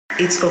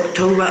It's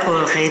October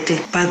already,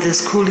 but the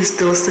school is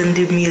still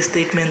sending me a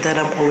statement that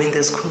I'm owing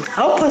the school.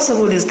 How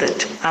possible is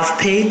that? I've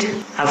paid,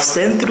 I've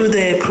sent through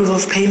the proof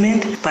of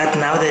payment, but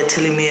now they're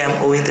telling me I'm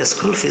owing the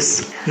school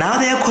fees. Now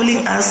they are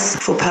calling us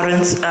for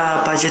parents'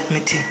 budget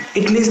meeting.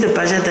 It means the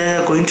budget they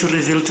are going to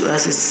reveal to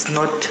us is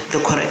not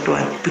the correct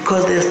one,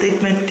 because their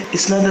statement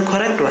is not the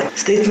correct one.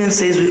 Statement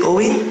says we're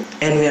owing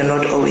and we are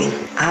not owing.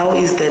 How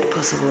is that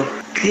possible?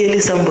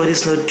 Clearly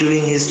somebody's not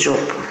doing his job,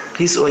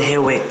 his or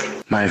her work.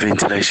 My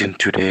ventilation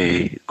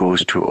today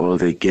goes to all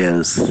the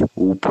girls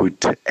who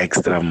put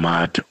extra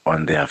mud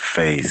on their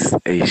face.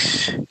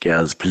 Eish,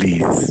 girls,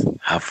 please,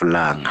 have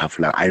long.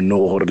 I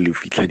know horribly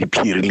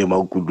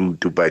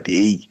but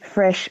hey.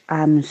 Fresh,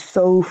 I'm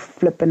so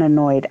flippin'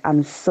 annoyed.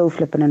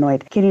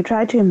 Can you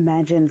try to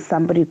imagine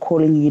somebody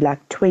calling you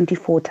like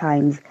 24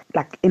 times,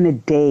 like in a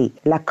day,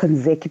 like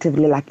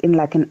consecutively, like in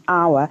like an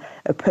hour,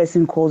 a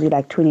person calls you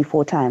like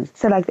 24 times.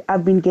 So like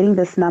I've been getting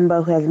this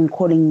number who has been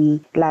calling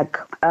me like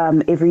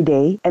every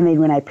day. And then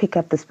when I pick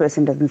up, this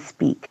person doesn't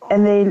speak.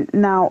 And then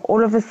now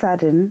all of a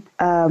sudden,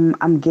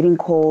 I'm getting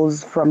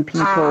calls from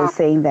people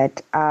saying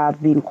that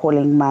I've been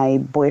calling my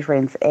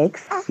boyfriend's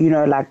ex,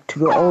 like to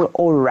go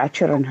all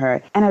ratchet on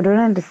her. And I don't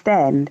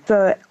understand.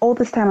 So all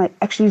this time, I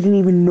actually didn't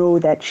even know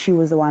that she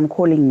was the one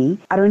calling me.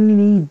 I don't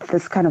need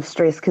this kind of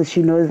stress because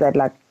she knows that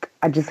like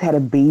I just had a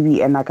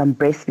baby and like I'm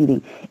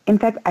breastfeeding. In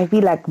fact, I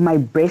feel like my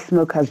breast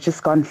milk has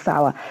just gone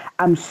sour.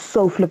 I'm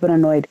so flippin'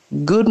 annoyed.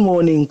 Good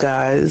morning,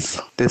 guys.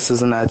 This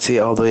is Nati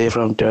all the way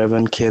from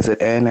Durban,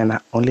 KZN, and I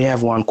only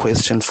have one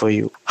question for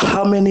you.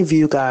 How many of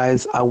you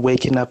guys are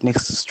waking up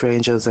next to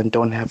strangers and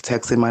don't have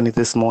taxi money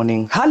this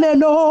morning?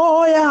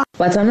 Hallelujah!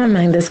 What's on my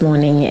mind this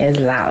morning is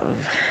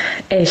love.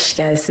 Ish,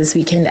 guys, this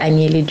weekend I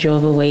nearly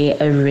drove away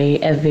a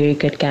very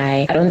good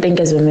guy. I don't think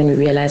as women we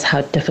realize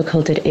how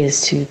difficult it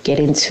is to get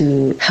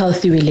into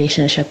healthy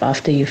relationship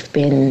after you've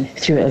been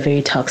through a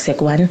very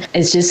toxic one.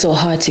 It's just so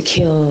hard to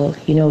kill,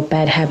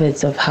 bad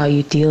habits of how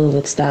you deal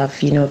with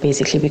stuff,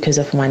 basically because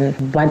of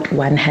what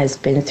one has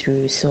been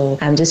through. So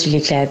I'm just really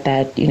glad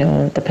that,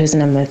 the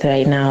person I'm with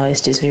right now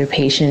is just very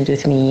patient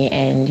with me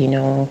and,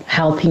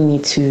 helping me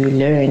to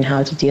learn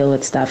how to deal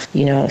with stuff,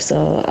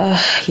 So,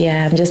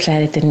 I'm just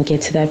glad it didn't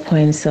get to that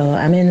point. So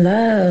I'm in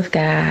love,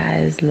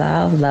 guys.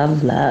 Love.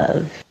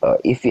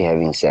 If you're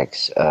having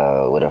sex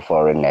with a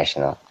foreign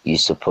national, you're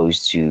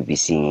supposed to be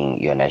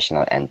singing your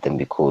national anthem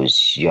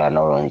because you are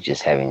not only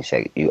just having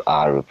sex, you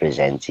are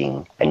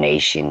representing a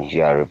nation,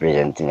 you are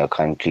representing a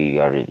country,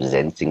 you are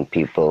representing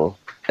people.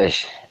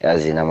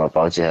 As in, I'm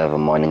about to have a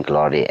morning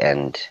glory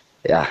and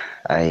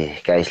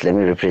guys, let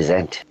me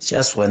represent.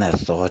 Just when I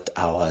thought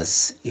I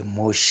was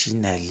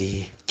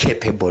emotionally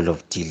capable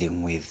of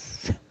dealing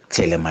with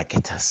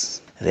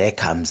telemarketers, there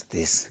comes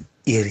this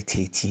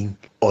irritating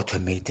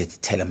automated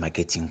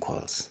telemarketing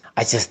calls.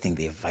 I just think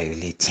they're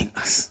violating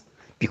us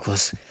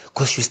because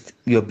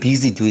you're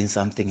busy doing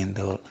something and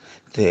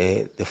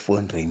the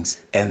phone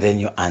rings and then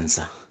you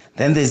answer.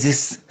 Then there's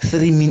this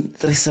 3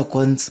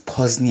 seconds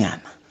pause.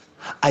 Nyana.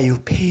 Are you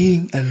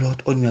paying a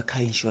lot on your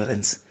car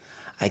insurance?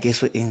 I get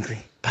so angry,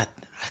 but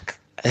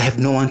I have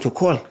no one to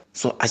call.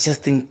 So I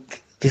just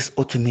think this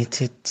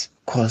automated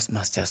calls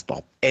must just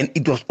stop. And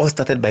it was all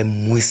started by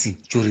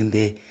Musi during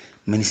the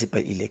municipal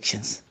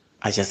elections.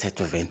 I just had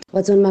to vent.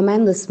 What's on my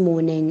mind this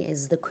morning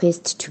is the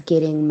quest to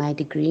getting my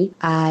degree.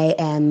 I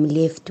am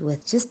left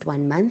with just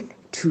 1 month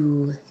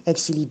to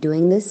actually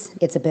doing this.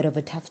 It's a bit of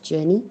a tough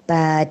journey,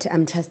 but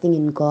I'm trusting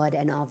in God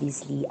and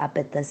obviously up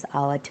at this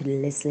hour to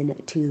listen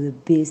to the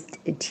best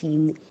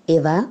team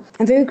ever.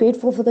 I'm very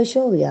grateful for the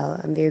show, y'all.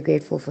 I'm very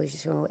grateful for the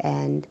show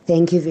and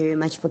thank you very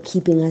much for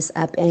keeping us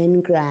up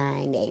and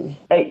grinding.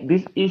 Hey,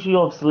 this issue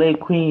of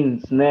slave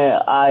queens,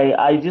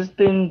 I just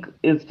think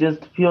it's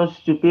just pure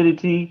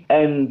stupidity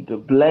and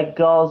black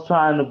girls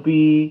trying to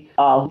be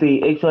who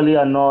they actually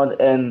are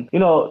not and,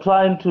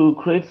 trying to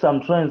create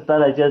some trends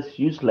that are just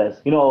useless.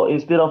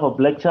 Instead of a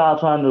black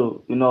child trying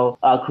to,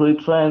 create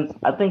trends,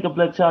 I think a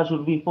black child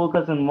should be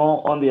focusing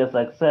more on their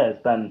success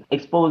than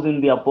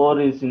exposing their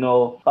bodies,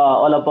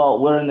 all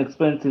about wearing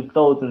expensive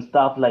clothes and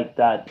stuff like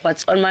that.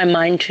 What's on my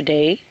mind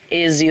today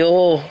is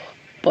your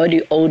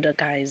body odor,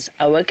 guys.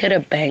 I work at a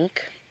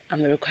bank.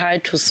 I'm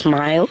required to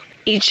smile for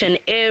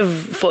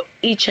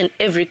each and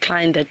every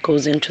client that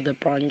goes into the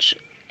branch.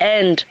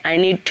 And I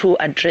need to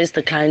address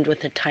the client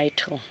with a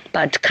title.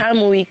 But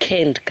come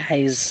weekend,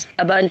 guys,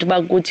 abantu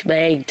bakuthi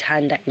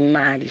bayayithanda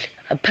imali.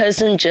 A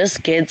person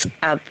just gets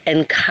up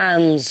and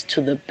comes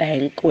to the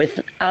bank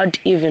without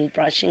even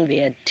brushing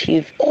their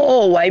teeth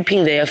or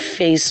wiping their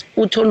face.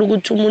 Uthola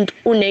ukuthi umuntu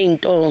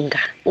uneyintonga.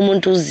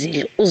 Umuntu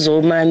uzile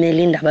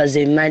uzomamela indaba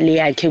zemali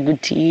yakhe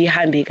ukuthi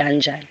ihambe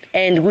kanjani.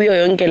 And kuyo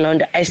yonke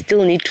lonto I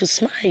still need to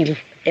smile.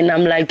 And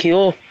I'm like,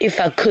 if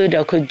I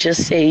could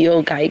just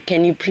say, guy,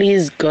 can you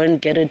please go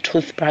and get a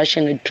toothbrush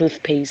and a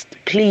toothpaste?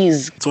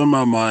 Please. It's on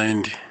my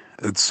mind.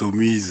 It's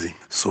some easy.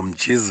 Some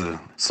chisel,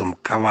 some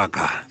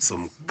kawaka,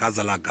 some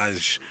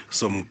kazalagash,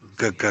 some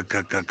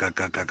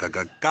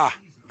ka.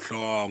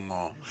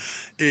 Hlongo.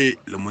 Eh,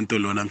 lo muntu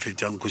lona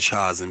mfethu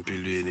angikhuthaza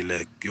empilweni,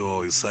 like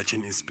yo, you're such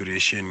an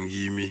inspiration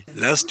Gimme.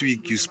 Last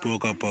week you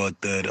spoke about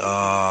that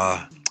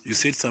you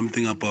said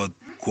something about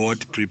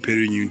God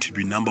preparing you to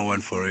be number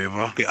one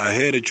forever. Okay, I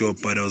had a job,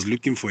 but I was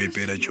looking for a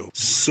better job.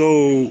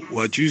 So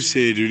what you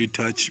said really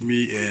touched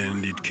me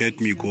and it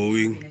kept me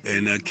going,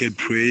 and I kept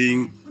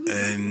praying.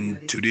 And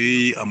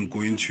today I'm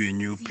going to a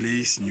new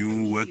place,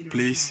 new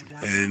workplace,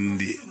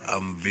 and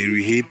I'm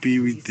very happy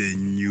with the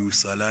new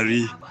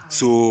salary.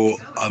 So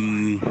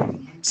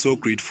I'm so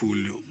grateful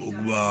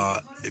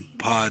over a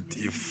part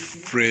of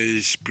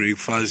fresh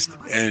breakfast,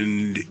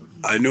 and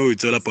I know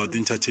it's all about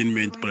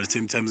entertainment, but at the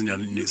same time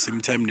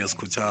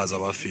niyasikhuthaza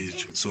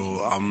abafethu. So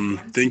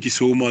thank you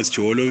so much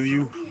to all of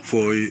you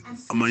for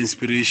my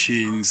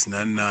inspirations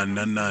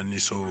nani.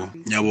 So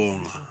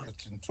ngiyabonga.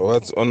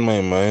 What's on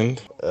my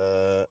mind?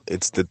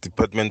 It's the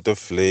Department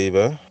of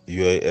Labor,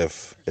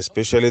 UIF,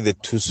 especially the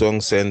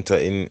two-song center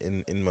in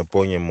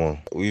Maponye Mall.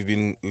 We've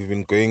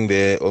been going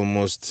there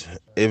almost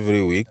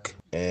every week,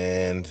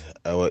 and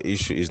our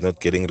issue is not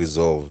getting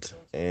resolved.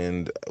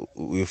 And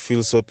we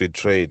feel so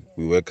betrayed.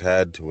 We work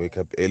hard, wake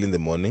up early in the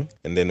morning,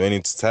 and then when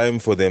it's time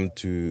for them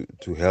to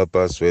help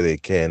us where they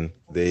can,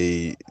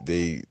 they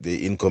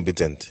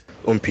incompetent.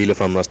 Umpilo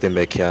from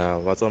Rustenburg here.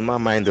 What's on my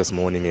mind this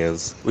morning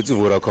is which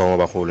Vodacom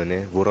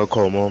abahulene.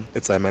 Vodacom,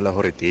 it's Amela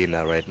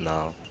Horidina right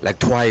now. Like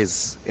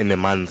twice in a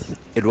month.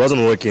 It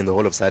wasn't working the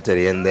whole of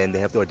Saturday, and then they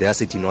have the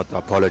audacity not to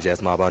apologize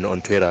Maban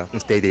on Twitter.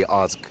 Instead they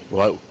ask,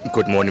 well,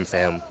 good morning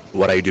fam,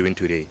 what are you doing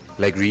today?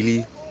 Like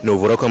really? No,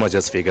 Vodacom has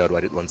just figured out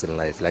what it wants in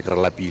life. Like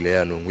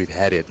we've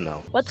had it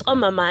now. What's on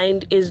my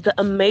mind is the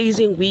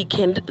amazing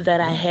weekend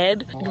that I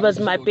had. It was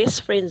my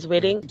best friend's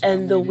wedding,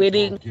 and the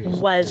wedding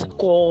was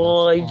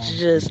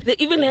gorgeous. They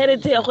even had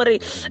it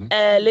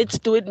let's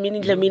do it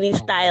mini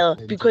style,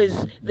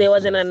 because there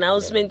was an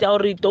announcement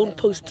already, don't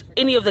post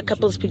any of the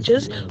couple's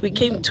pictures. We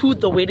came to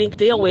the wedding,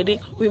 their wedding,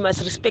 we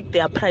must respect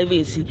their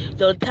privacy.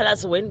 They'll tell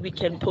us when we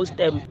can post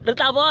them. Big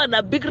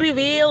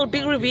reveal,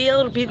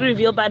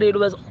 but it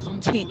was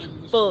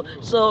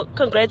so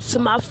congrats to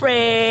my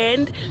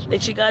friend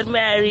that she got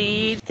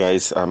married.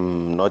 Guys,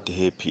 I'm not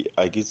happy.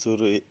 I guess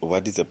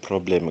what is the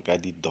problem with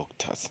the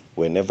doctors?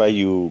 Whenever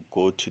you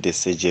go to the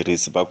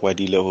surgeries,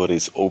 Bakwadile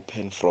is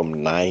open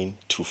from 9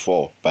 to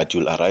 4, but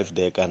you'll arrive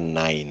there at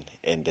 9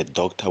 and the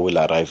doctor will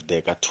arrive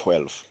there at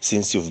 12.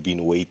 Since you've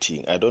been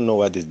waiting, I don't know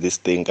what is this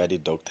thing at the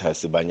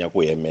doctors,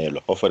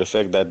 or for the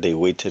fact that they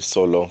waited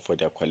so long for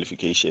their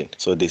qualification,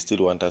 so they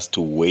still want us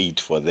to wait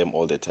for them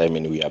all the time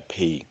and we are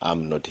paying.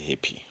 I'm not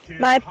happy.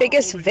 My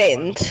biggest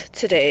vent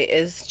today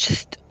is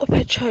just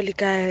petrol,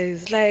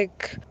 guys.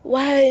 Like,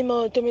 why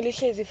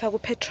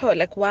petrol?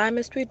 Like, why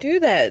must we do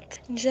that?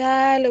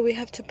 We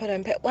have to put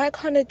in petrol. Why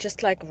can't it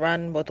just like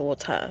run with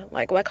water?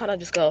 Like, why can't I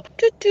just go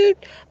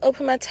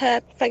open my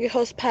tap, fag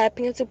hose pipe,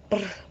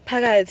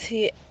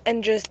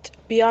 and just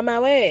be on my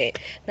way?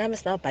 Now I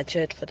must now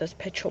budget for this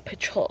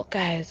petrol,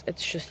 guys.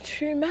 It's just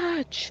too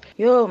much.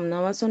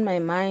 Now what's on my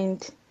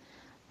mind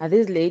are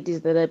these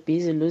ladies that are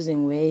busy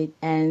losing weight,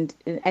 and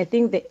I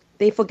think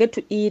they forget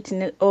to eat,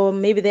 or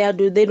maybe they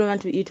don't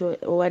want to eat, or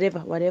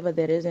whatever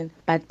the reason.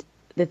 But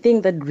the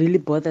thing that really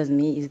bothers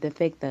me is the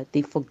fact that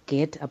they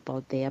forget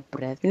about their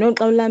breath. Like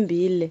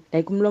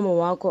umlomo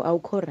wako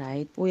awukho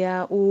right,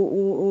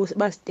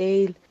 uba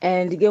stale,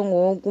 and ke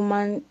ngoku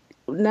man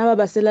naba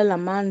basela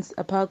lamanzi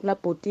apha kula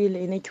bottle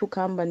ine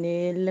cucumber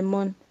ne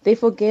lemon. They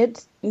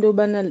forget into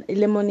bana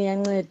lemon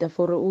iyanceda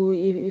for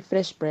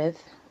fresh breath.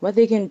 What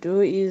they can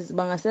do is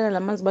bangasela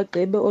lamanzi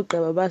bagqibe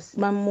ogqiba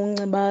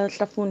bamunce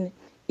bahlafune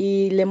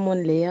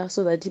lemon layer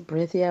so that the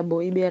breath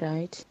yabo ibe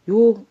right.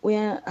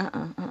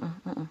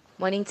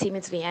 Morning team,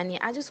 it's Vianney.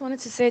 I just wanted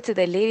to say to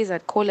the ladies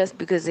that call us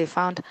because they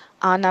found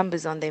our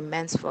numbers on their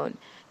man's phone,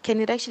 can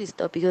it actually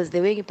stop? Because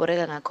the way you put it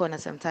on our corner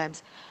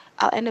sometimes,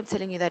 I'll end up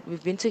telling you that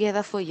we've been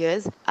together for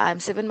years.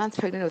 I'm 7 months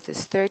pregnant with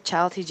his third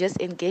child. He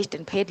just engaged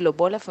and paid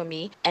lobola for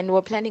me, and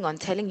we're planning on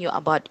telling you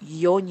about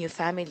your new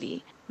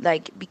family.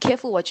 Like, be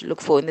careful what you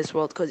look for in this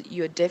world, because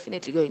you're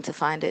definitely going to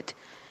find it.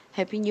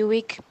 Happy New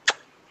Week.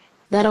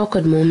 That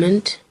awkward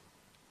moment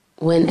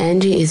when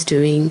Angie is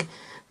doing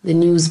the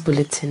news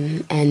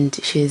bulletin and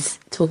she's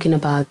talking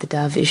about the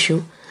Dove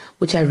issue,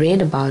 which I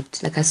read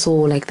about. Like, I saw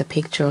like the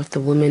picture of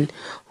the woman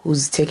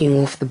who's taking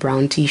off the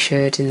brown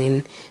t-shirt, and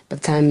then by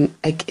the time,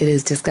 like, it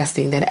is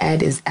disgusting. That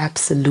ad is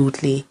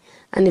absolutely,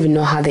 I don't even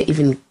know how they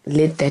even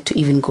let that to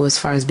even go as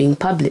far as being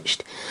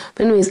published.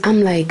 But anyways,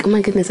 I'm like, oh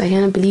my goodness, I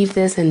cannot believe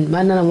this, and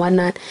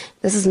whatnot.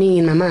 This is me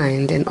in my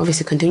mind, and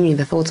obviously continuing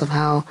the thoughts of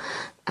how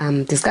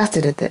I'm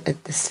disgusted at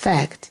this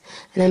fact.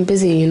 And I'm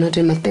busy,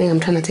 doing my thing. I'm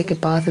trying to take a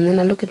bath, and then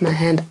I look at my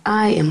hand.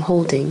 I am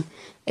holding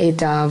a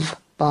Dove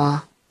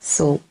bar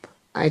soap.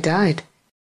 I died.